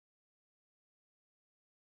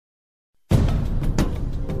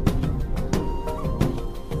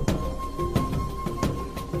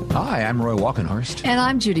Hi, I'm Roy Walkenhorst. And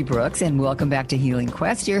I'm Judy Brooks, and welcome back to Healing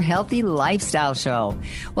Quest, your healthy lifestyle show.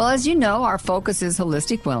 Well, as you know, our focus is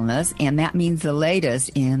holistic wellness, and that means the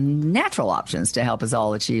latest in natural options to help us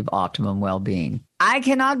all achieve optimum well-being. I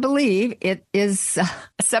cannot believe it is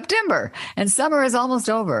September and summer is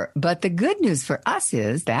almost over. But the good news for us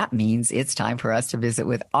is that means it's time for us to visit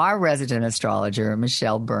with our resident astrologer,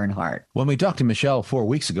 Michelle Bernhardt. When we talked to Michelle 4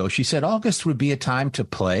 weeks ago, she said August would be a time to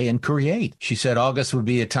play and create. She said August would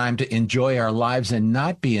be a time to enjoy our lives and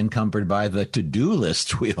not be encumbered by the to-do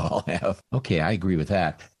lists we all have. Okay, I agree with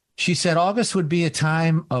that. She said August would be a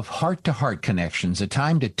time of heart-to-heart connections, a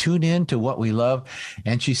time to tune in to what we love.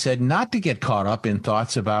 And she said not to get caught up in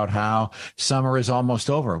thoughts about how summer is almost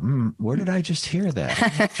over. Where did I just hear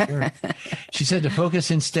that? Sure. She said to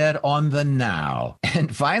focus instead on the now.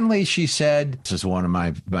 And finally, she said, this is one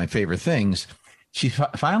of my favorite things. She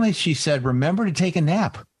said, remember to take a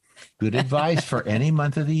nap. Good advice for any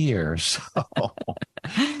month of the year. So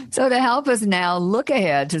to help us now look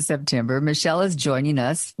ahead to September, Michelle is joining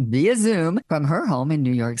us via Zoom from her home in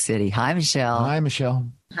New York City. Hi, Michelle. Hi,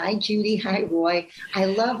 Michelle. Hi, Judy. Hi, Roy. I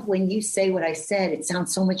love when you say what I said. It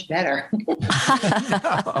sounds so much better.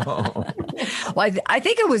 Well, I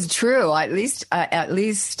think it was true. At least, I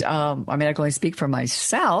mean, I can only speak for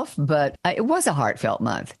myself, but it was a heartfelt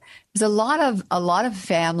month. There's a lot of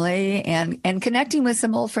family and connecting with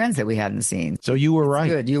some old friends that we hadn't seen. So you were right.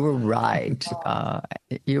 Good. You were right.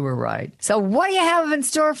 You were right. So what do you have in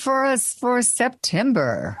store for us for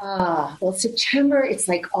September? Well, September, it's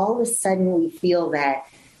like all of a sudden we feel that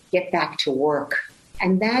get back to work.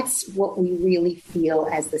 And that's what we really feel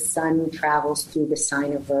as the sun travels through the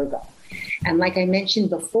sign of Virgo. And like I mentioned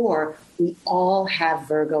before, we all have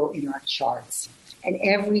Virgo in our charts. And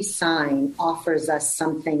every sign offers us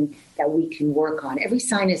something that we can work on. Every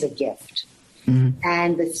sign is a gift. Mm-hmm.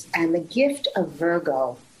 And the gift of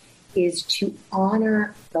Virgo is to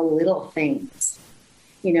honor the little things.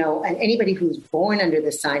 You know, and anybody who's born under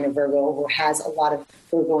the sign of Virgo or has a lot of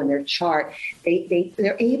Virgo in their chart,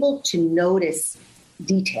 they're able to notice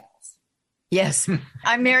details. Yes,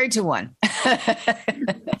 I'm married to one.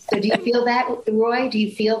 So do you feel that, Roy? Do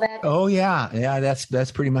you feel that? Oh, yeah. Yeah,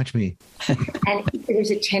 that's pretty much me. And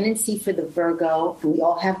there's a tendency for the Virgo, and we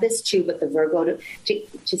all have this too, but the Virgo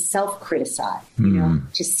to self-criticize, you know,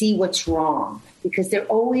 to see what's wrong, because they're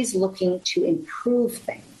always looking to improve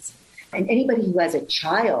things. And anybody who has a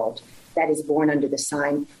child that is born under the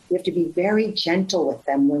sign, we have to be very gentle with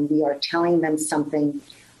them when we are telling them something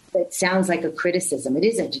that sounds like a criticism. It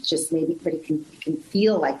isn't. It's just maybe, but it can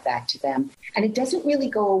feel like that to them. And it doesn't really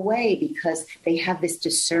go away because they have this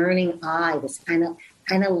discerning eye, this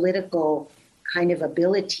analytical kind of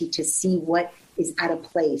ability to see what is out of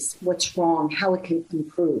place, what's wrong, how it can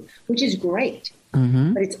improve, which is great.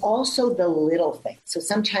 Mm-hmm. But it's also the little things. So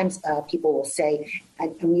sometimes people will say,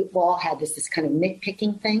 and we've all had this kind of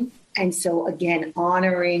nitpicking thing. And so again,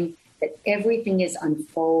 honoring that everything is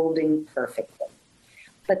unfolding perfectly.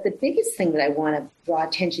 But the biggest thing that I want to draw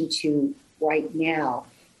attention to right now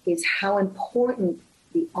is how important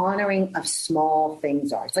the honoring of small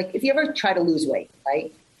things are. It's like if you ever try to lose weight,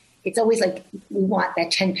 right? It's always like we want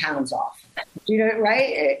that 10 pounds off. Do you know it,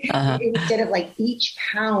 right? Uh-huh. Instead of like each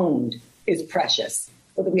pound is precious,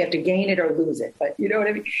 whether we have to gain it or lose it. But you know what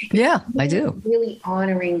I mean? Yeah, I do. Really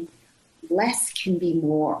honoring less can be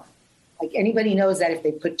more. Like anybody knows that if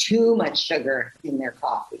they put too much sugar in their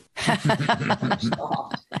coffee. And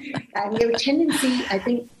we have a tendency, I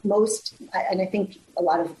think I think a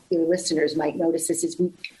lot of your listeners might notice this, is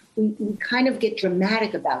we kind of get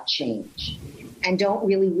dramatic about change and don't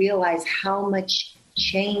really realize how much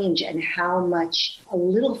change and how much a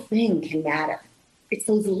little thing can matter. It's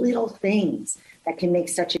those little things that can make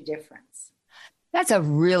such a difference. That's a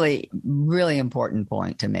really, really important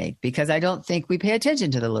point to make because I don't think we pay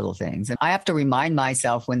attention to the little things. And I have to remind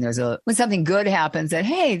myself when something good happens that,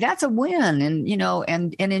 hey, that's a win and, you know,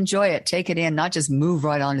 and enjoy it, take it in, not just move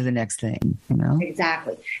right on to the next thing, you know?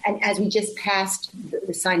 Exactly. And as we just passed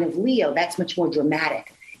the sign of Leo, that's much more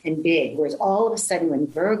dramatic and big. Whereas all of a sudden when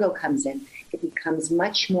Virgo comes in, it becomes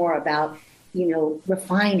much more about, you know,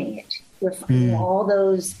 refining it, all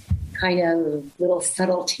those kind of little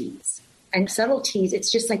subtleties. And subtleties, it's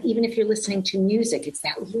just like even if you're listening to music, it's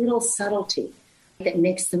that little subtlety that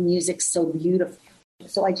makes the music so beautiful.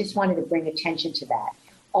 So I just wanted to bring attention to that.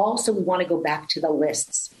 Also, we want to go back to the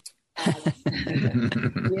lists. And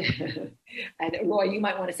Roy, you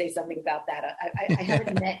might want to say something about that. I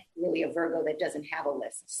haven't met really a Virgo that doesn't have a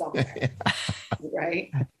list somewhere, right?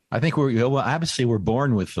 I think obviously we're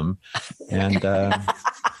born with them. And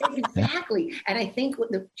Exactly. And I think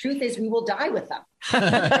what the truth is, we will die with them.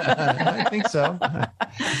 I think so.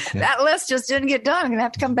 That list just didn't get done. I'm going to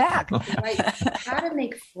have to come back. Right. How to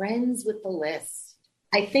make friends with the list.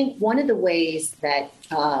 I think one of the ways that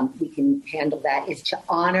we can handle that is to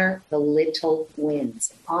honor the little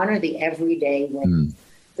wins, honor the everyday wins,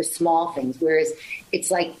 the small things. Whereas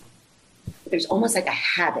it's like there's almost like a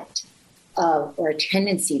habit or a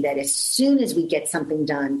tendency that as soon as we get something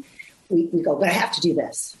done, we go, but I have to do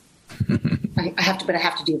this. I have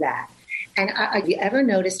to do that. And have you ever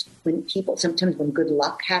noticed sometimes when good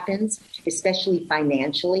luck happens, especially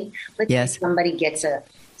financially, let's say somebody gets a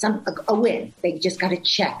win, they just got a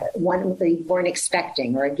check, one they weren't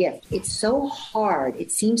expecting, or a gift. It's so hard.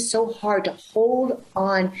 It seems so hard to hold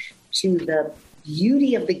on to the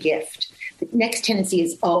beauty of the gift. The next tendency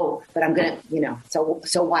is, but I'm going to,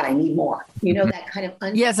 so what? I need more. That kind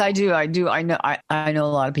of. Yes, I do. I know. I know a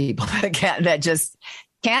lot of people that just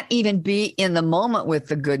can't even be in the moment with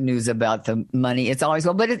the good news about the money. It's always,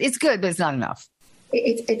 but it's good, but it's not enough.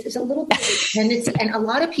 It's a little bit of a tendency. And a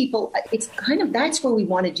lot of people, it's kind of, that's where we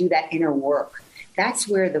want to do that inner work. That's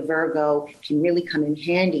where the Virgo can really come in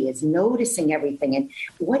handy, is noticing everything and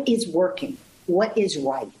what is working, what is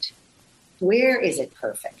right, where is it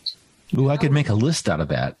perfect. Ooh, I could make a list out of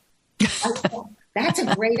that. That's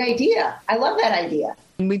a great idea. I love that idea.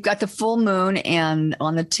 We've got the full moon and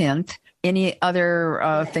on the 10th. Any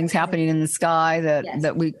other things happening in the sky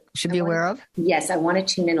that we should be aware of? Yes, I want to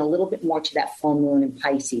tune in a little bit more to that full moon in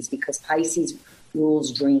Pisces, because Pisces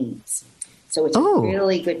rules dreams. So it's a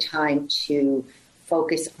really good time to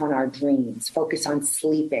focus on our dreams, focus on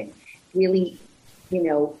sleeping, really,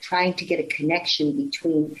 trying to get a connection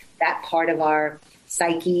between that part of our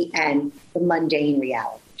psyche and the mundane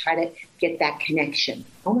reality. Try to get that connection.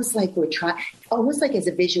 Almost like as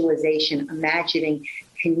a visualization, imagining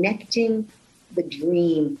connecting the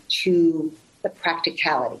dream to the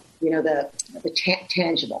practicality, the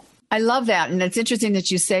tangible. I love that. And it's interesting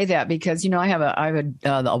that you say that, because, I have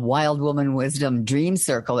a Wild Woman Wisdom Dream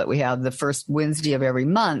Circle that we have the first Wednesday of every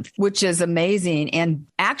month, which is amazing. And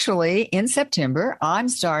actually in September, I'm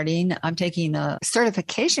taking a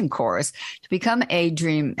certification course to become a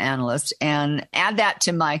dream analyst and add that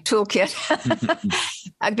to my toolkit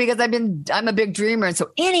because I'm a big dreamer. And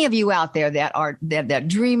so any of you out there that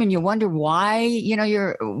dream and you wonder why,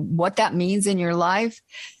 what that means in your life,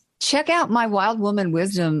 check out my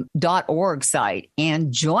wildwomanwisdom.org site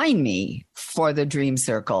and join me for the Dream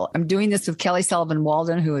Circle. I'm doing this with Kelly Sullivan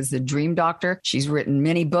Walden, who is the Dream Doctor. She's written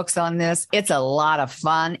many books on this. It's a lot of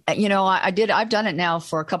fun. I've done it now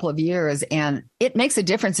for a couple of years, and it makes a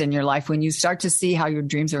difference in your life when you start to see how your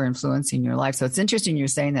dreams are influencing your life. So it's interesting you're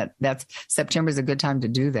saying that September is a good time to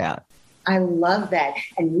do that. I love that.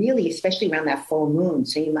 And really, especially around that full moon.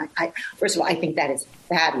 So first of all, I think that is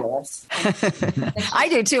fabulous. I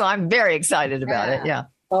do too. I'm very excited about it. Yeah.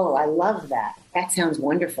 Oh, I love that. That sounds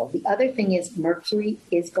wonderful. The other thing is Mercury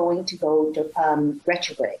is going to go to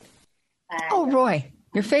retrograde. Roy,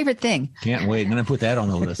 your favorite thing. Can't wait. I'm going to put that on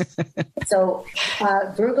the list. So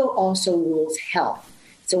Virgo also rules health.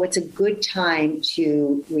 So it's a good time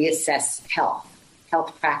to reassess health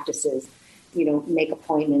practices, make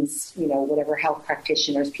appointments, whatever health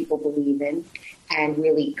practitioners people believe in, and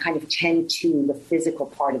really kind of tend to the physical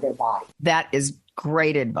part of their body. That is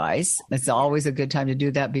great advice. It's always a good time to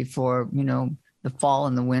do that before, the fall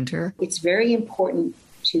and the winter. It's very important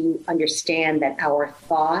to understand that our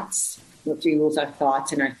thoughts, Mercury rules our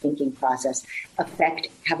thoughts and our thinking process,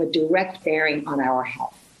 have a direct bearing on our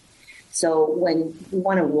health. So when we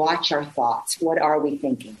want to watch our thoughts, what are we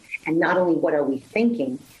thinking? And not only what are we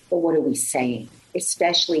thinking, but what are we saying?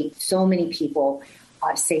 Especially so many people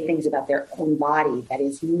say things about their own body that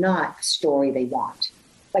is not a story they want.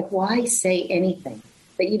 Like, why say anything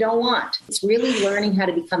that you don't want? It's really learning how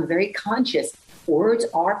to become very conscious. Words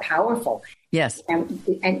are powerful. Yes.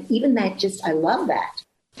 And even that, I love that.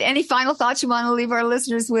 Any final thoughts you want to leave our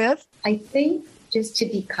listeners with? I think just to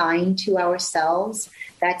be kind to ourselves.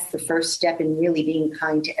 That's the first step in really being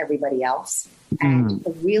kind to everybody else. And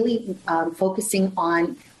really focusing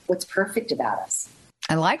on what's perfect about us.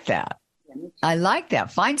 I like that. I like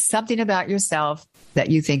that. Find something about yourself that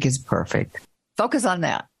you think is perfect. Focus on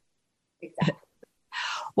that. Exactly.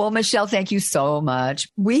 Well, Michelle, thank you so much.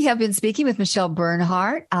 We have been speaking with Michelle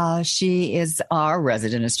Bernhardt. She is our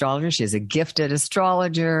resident astrologer. She is a gifted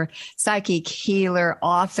astrologer, psychic healer,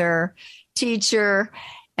 author, teacher,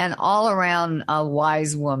 and all around a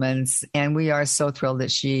wise woman. And we are so thrilled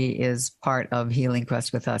that she is part of Healing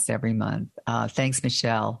Quest with us every month. Thanks,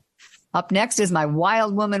 Michelle. Up next is my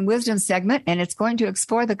Wild Woman Wisdom segment, and it's going to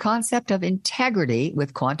explore the concept of integrity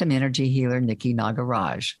with quantum energy healer Nikki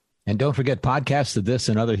Nagaraj. And don't forget, podcasts of this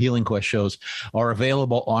and other Healing Quest shows are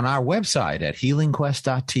available on our website at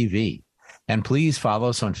healingquest.tv. And please follow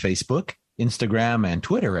us on Facebook, Instagram, and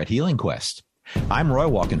Twitter at Healing Quest. I'm Roy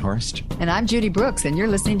Walkenhorst. And I'm Judy Brooks, and you're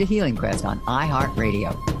listening to Healing Quest on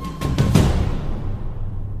iHeartRadio.